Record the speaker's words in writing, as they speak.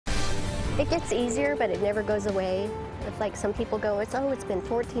It gets easier, but it never goes away. It's like some people go, it's been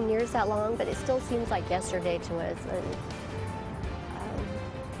 14 years that long, but it still seems like yesterday to us, and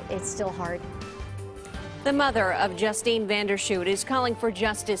it's still hard. The mother of Justine Vanderschoot is calling for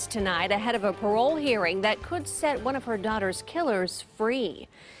justice tonight ahead of a parole hearing that could set one of her daughter's killers free.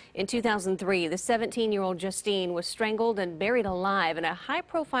 In 2003, the 17-year-old Justine was strangled and buried alive in a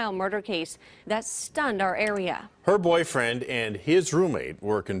high-profile murder case that stunned our area. Her boyfriend and his roommate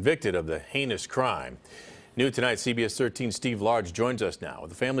were convicted of the heinous crime. New tonight, CBS 13's Steve Large joins us now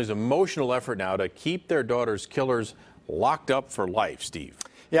with the family's emotional effort now to keep their daughter's killers locked up for life. Steve.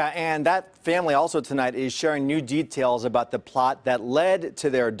 Yeah, and that family also tonight is sharing new details about the plot that led to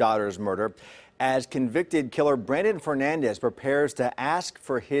their daughter's murder as convicted killer Brandon Fernandez prepares to ask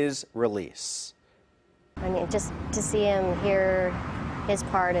for his release. I mean, just to see him hear his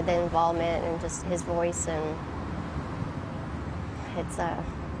part of the involvement and just his voice, and it's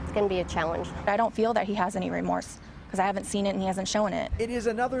going to be a challenge. I don't feel that he has any remorse because I haven't seen it and he hasn't shown it. It is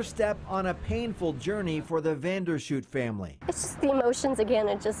another step on a painful journey for the Vanderschoot family. It's just the emotions again,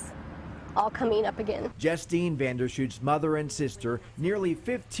 and just all coming up again. Justine Vanderschoot's mother and sister, nearly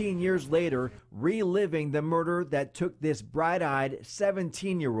 15 years later, reliving the murder that took this bright-eyed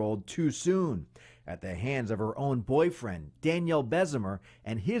 17-year-old too soon at the hands of her own boyfriend, Daniel Bezimer,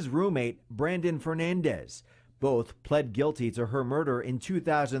 and his roommate, Brandon Fernandez. Both pled guilty to her murder in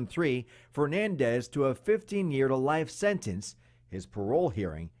 2003, Fernandez to a 15-year-to-life sentence. His parole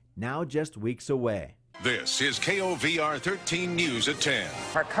hearing now just weeks away. This is KOVR 13 News at 10.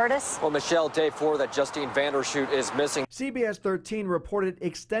 For Curtis? Well, Michelle, day 4 that Justine Vanderschoot is missing. CBS 13 reported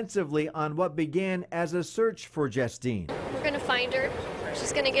extensively on what began as a search for Justine. We're going to find her.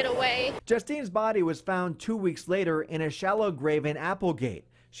 She's going to get away. Justine's body was found 2 weeks later in a shallow grave in Applegate.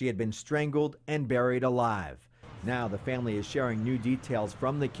 She had been strangled and buried alive. Now the family is sharing new details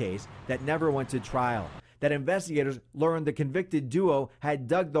from the case that never went to trial. That investigators learned the convicted duo had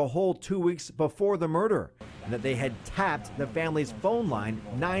dug the hole 2 weeks before the murder, and that they had tapped the family's phone line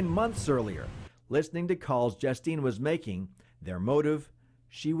 9 months earlier. Listening to calls Justine was making, their motive,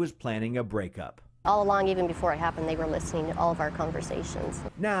 she was planning a breakup. All along, even before it happened, they were listening to all of our conversations.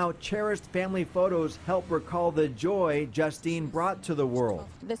 Now, cherished family photos help recall the joy Justine brought to the world.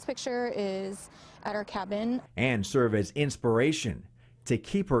 This picture is at our cabin. And serve as inspiration to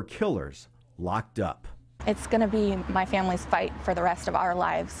keep her killers locked up. It's going to be my family's fight for the rest of our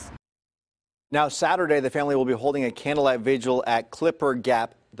lives. Now, Saturday, the family will be holding a candlelight vigil at Clipper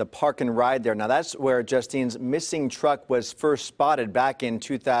Gap, the park and ride there. Now, that's where Justine's missing truck was first spotted back in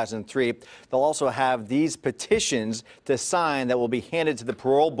 2003. They'll also have these petitions to sign that will be handed to the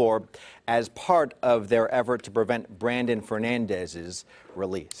parole board as part of their effort to prevent Brandon Fernandez's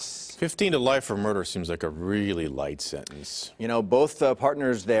release. 15 to life for murder seems like a really light sentence. You know, both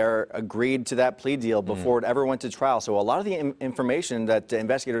partners there agreed to that plea deal before it ever went to trial. So a lot of the information that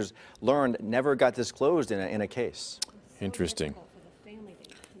investigators learned never got disclosed in a case. Interesting.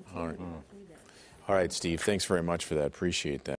 All right. All right, Steve, thanks very much for that. Appreciate that.